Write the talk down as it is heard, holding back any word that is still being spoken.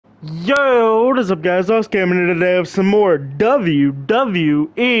Yo, what is up guys, Aust Gaming here today with some more Wwe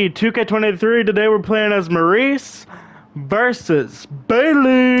 2K23. Today we're playing as Maryse versus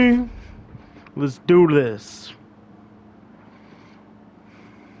Bayley. Let's do this.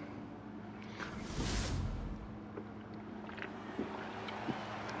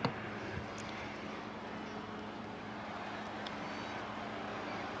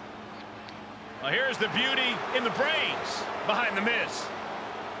 Well, here's the beauty in the brains behind the Miz.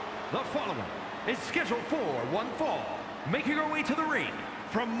 The following is scheduled for one fall, making her way to the ring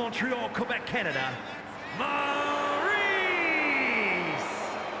from Montreal, Quebec, Canada,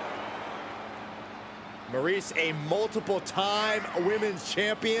 Maryse, a multiple-time women's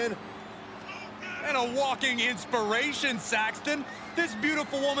champion. And a walking inspiration, Saxton. This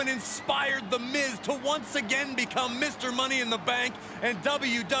beautiful woman inspired The Miz to once again become Mr. Money in the Bank and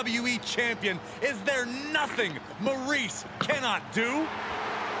WWE Champion. Is there nothing Maryse cannot do?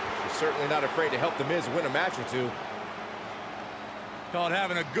 She's certainly not afraid to help The Miz win a match or two. Called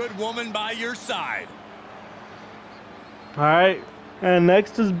having a good woman by your side. Alright, and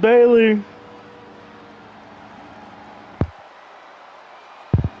next is Bayley.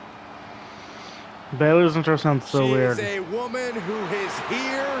 Bayley's intro sounds so weird. She is a woman who is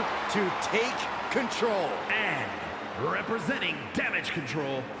here to take control. and representing Damage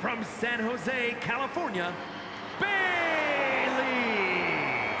Control from San Jose, California, Bayley.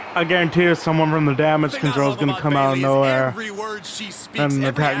 I guarantee you someone from the Damage Control is going to come out of nowhere Every word she speaks, and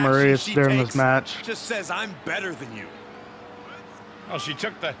every attack action Maryse she during takes this match. just says, I'm better than you. Well, she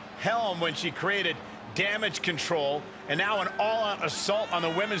took the helm when she created Damage Control, and now an all-out assault on the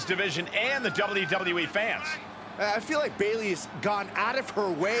women's division and the WWE fans. I feel like Bayley's gone out of her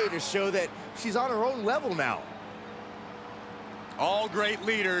way to show that she's on her own level now. All great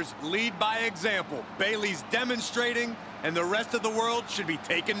leaders lead by example. Bayley's demonstrating, and the rest of the world should be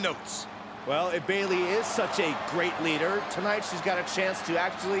taking notes. Well, if Bayley is such a great leader, tonight she's got a chance to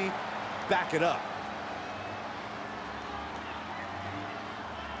actually back it up.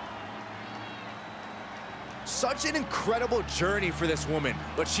 Such an incredible journey for this woman,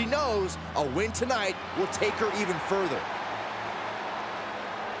 but she knows a win tonight will take her even further.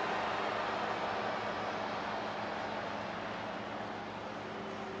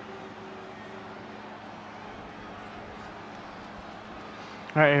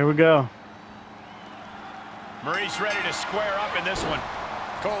 Alright, here we go. Maryse ready to square up in this one.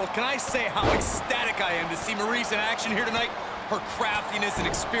 Cole, can I say how ecstatic I am to see Maryse in action here tonight? Her craftiness and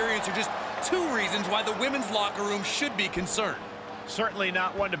experience are just two reasons why the women's locker room should be concerned. Certainly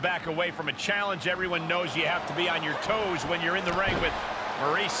not one to back away from a challenge. Everyone knows you have to be on your toes when you're in the ring with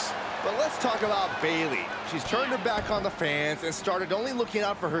Maryse. But let's talk about Bayley. She's turned her back on the fans and started only looking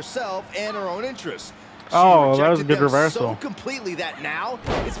out for herself and her own interests. She Oh, that was a rejected good them reversal. so completely that now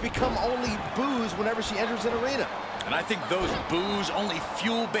it's become only boos whenever she enters an arena. And I think those boos only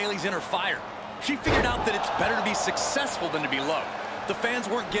fuel Bayley's inner fire. She figured out that it's better to be successful than to be loved. The fans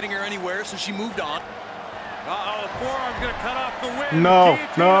weren't getting her anywhere, so she moved on. Uh-oh, forearm's gonna cut off the win. No,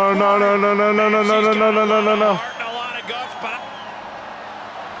 no, no, no, no, no, no, no, no, no, no, no, no, no, no. A lot of guts, but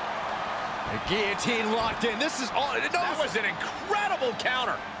The guillotine locked in. This is all. that was an incredible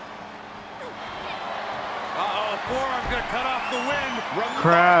counter. Uh-oh, forearm's gonna cut off the win.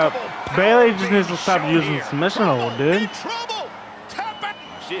 Crap. Bayley just needs to stop using submission hold, dude. In trouble. Tap it.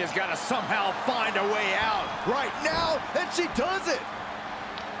 She has got to somehow find a way out right now, and she does it.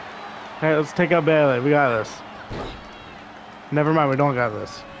 Hey, let's take out Bayley. We got this. Never mind, we don't got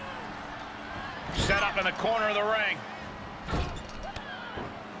this. Set up in the corner of the ring.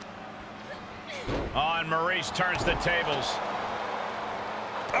 Oh, and Maryse turns the tables.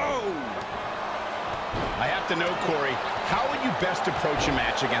 Oh! I have to know, Corey, how would you best approach a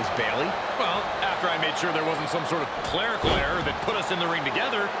match against Bayley? Well, after I made sure there wasn't some sort of clerical error that put us in the ring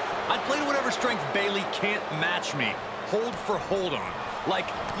together, I'd play to whatever strength Bayley can't match me. Hold for hold on. Like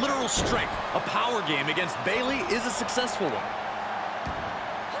literal strength. A power game against Bayley is a successful one.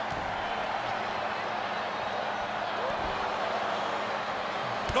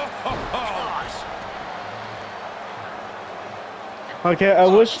 Okay, I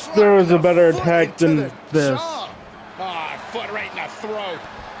wish there was a better attack than this. Foot right in the throat.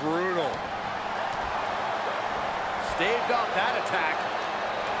 Brutal. Staved off that attack.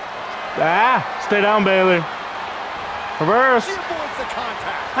 Ah! Stay down, Bayley. Reverse. She avoids the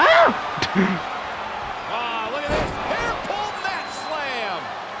contact. Ah! Look at this. Hair pulled mat slam.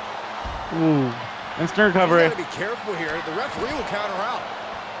 Ooh. Instant recovery. You gotta be careful here. The referee will count her out.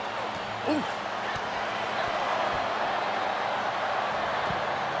 Oof.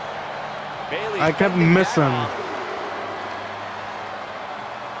 Bayley I kept missing.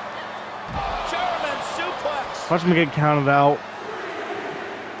 Watch me get counted out.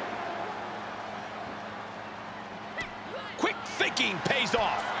 Quick thinking pays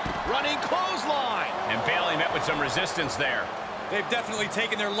off. Running clothesline. And Bayley met with some resistance there. They've definitely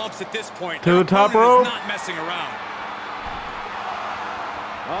taken their lumps at this point. To the top Their rope. opponent is not messing around.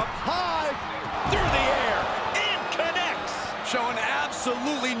 Up high. Through the air. And connects. Showing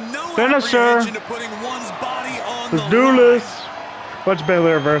absolutely no Finisher. apprehension to putting one's body on Let's the do line. this. Watch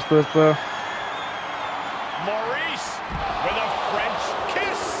Bayley reverse this though. Maryse with a French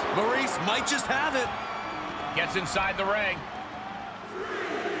kiss. Maryse might just have it. Gets inside the ring.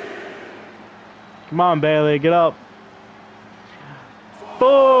 Come on, Bayley, get up.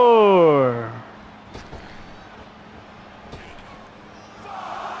 4.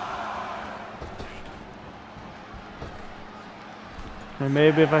 And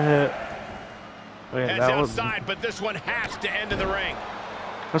maybe if I hit. Wait, Heads that was. outside, but this one has to end in the ring.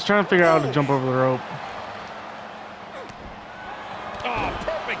 I was trying to figure out how to jump over the rope. Oh,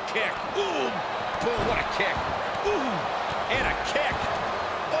 perfect kick. Ooh, boom, what a kick. Ooh, and a kick.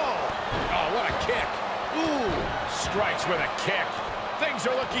 Oh, what a kick. Ooh, strikes with a kick. Things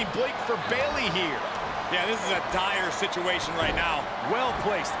are looking bleak for Bayley here. Yeah, this is a dire situation right now.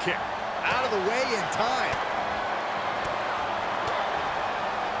 Well-placed kick. Out of the way in time.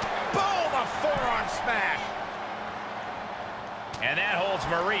 Boom, a forearm smash. And that holds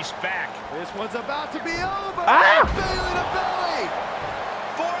Maryse back. This one's about to be over. Ah! Bayley to belly.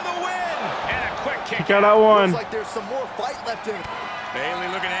 For the win. And a quick kick. Kick out that one. Looks like there's some more fight left in it. Bayley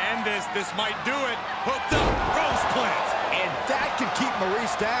looking to end this. This might do it. Hooked up. Rose plant. And that can keep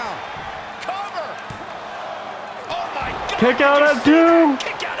Maryse down. Cover. Oh, my God. Kick Did out you at see that? 2.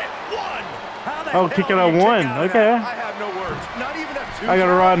 Kick out at 1. How the Oh, hell kick do out at you kick 1. out of Okay. that? I have no words. Not even at 2. I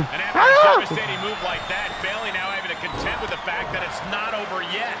gotta run. And after a devastating move like that, Bayley now having to contend with the fact that it's not over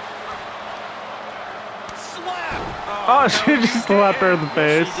yet. Slap. Oh, she just slapped her in the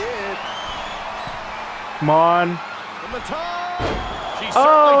face. She did. Come on. From the top. She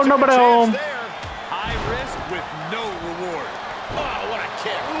Oh, certainly took a nobody chance home. there. High risk with no reward. Oh, what a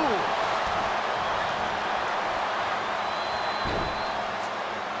kick.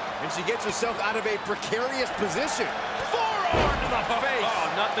 And she gets herself out of a precarious position. Forearm to the face. Oh,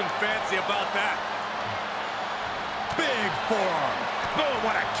 nothing fancy about that. Big forearm. Boom,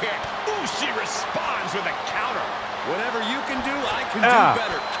 what a kick. Ooh, she responds with a counter. Whatever you can do, I can Yeah. do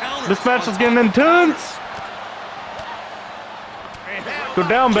better. Counter. This match is getting intense. Go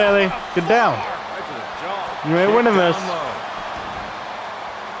down, Bayley. Get down. Right to the jaw. You ain't winning this. Down low.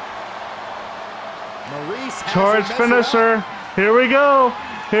 Maryse has Charge her finisher. Here we go.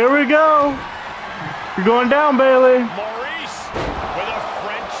 Here we go. You're going down, Bayley. Maryse with a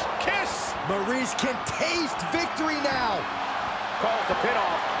French kiss. Maryse can taste victory now. Calls the pin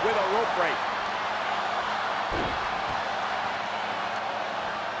off with a rope break.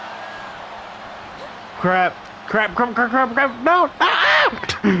 Crap. Crap, crap, crap, crap, crap. No.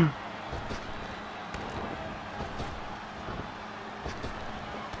 Ah!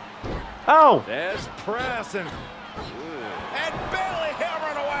 Oh. There's pressing. And Bayley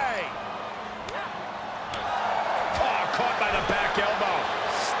hammering away. Oh, caught by the back elbow.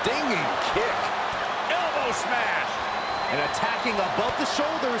 Stinging kick. Elbow smash. And attacking above the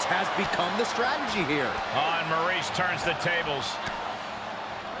shoulders has become the strategy here. Oh, and Maryse turns the tables.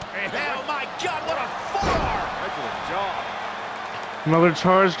 Oh, my God, what a forearm. Right to the jaw. Another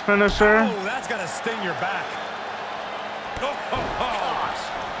charged finisher. Oh, that's gonna sting your back. Oh.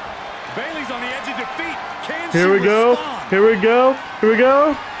 Bayley's on the edge of defeat. Can Here she we go. respond? Here we go. Here we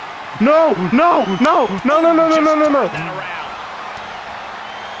go. No, no, no, no, no, no, no, no, no, no. That around.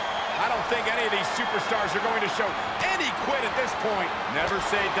 I don't think any of these superstars are going to show any quit at this point. Never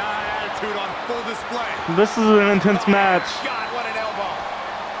say die attitude on full display. This is an intense match. God, what an elbow.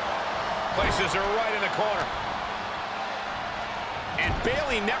 Places her right in the corner. And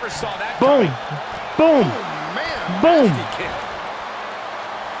Bayley never saw that Boom. coming. Boom. Man, Boom. nasty kick.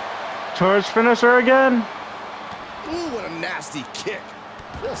 Charge finisher again. Ooh, what a nasty kick.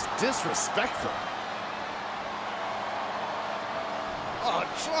 Just disrespectful. Oh,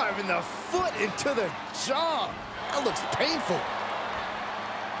 driving the foot into the jaw. That looks painful.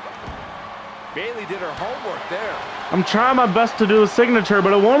 Bayley did her homework there. I'm trying my best to do the signature,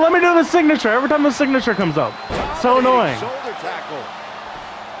 but it won't let me do the signature every time the signature comes up. So annoying. Shoulder tackle.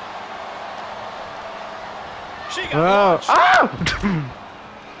 She got Oh. launched. Ah!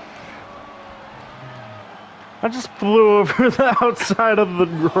 I just flew over the outside of the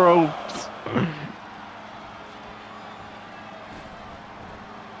ropes.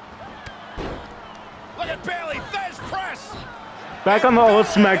 Look at Bayley, Fez press. Back on the old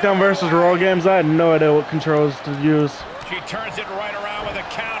SmackDown versus Raw games, I had no idea what controls to use. She turns it right around with a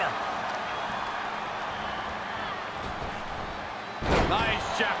counter.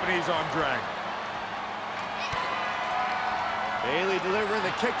 Nice Japanese arm drag. Bayley delivering the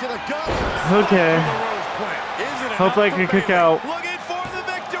kick to the gut. Okay. Hopefully I can kick out. Looking for the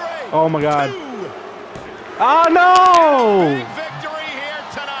victory. Oh my God. 2. Oh no! Big victory here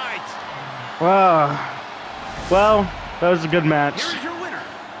tonight. Well, that was a good match. Here's your winner,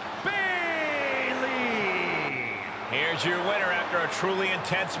 Bayley. Here's your winner after a truly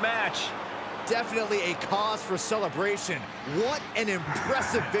intense match. Definitely a cause for celebration. What an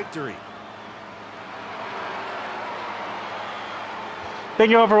impressive victory. Thank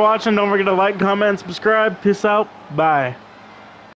you all for watching. Don't forget to like, comment, and subscribe. Peace out. Bye.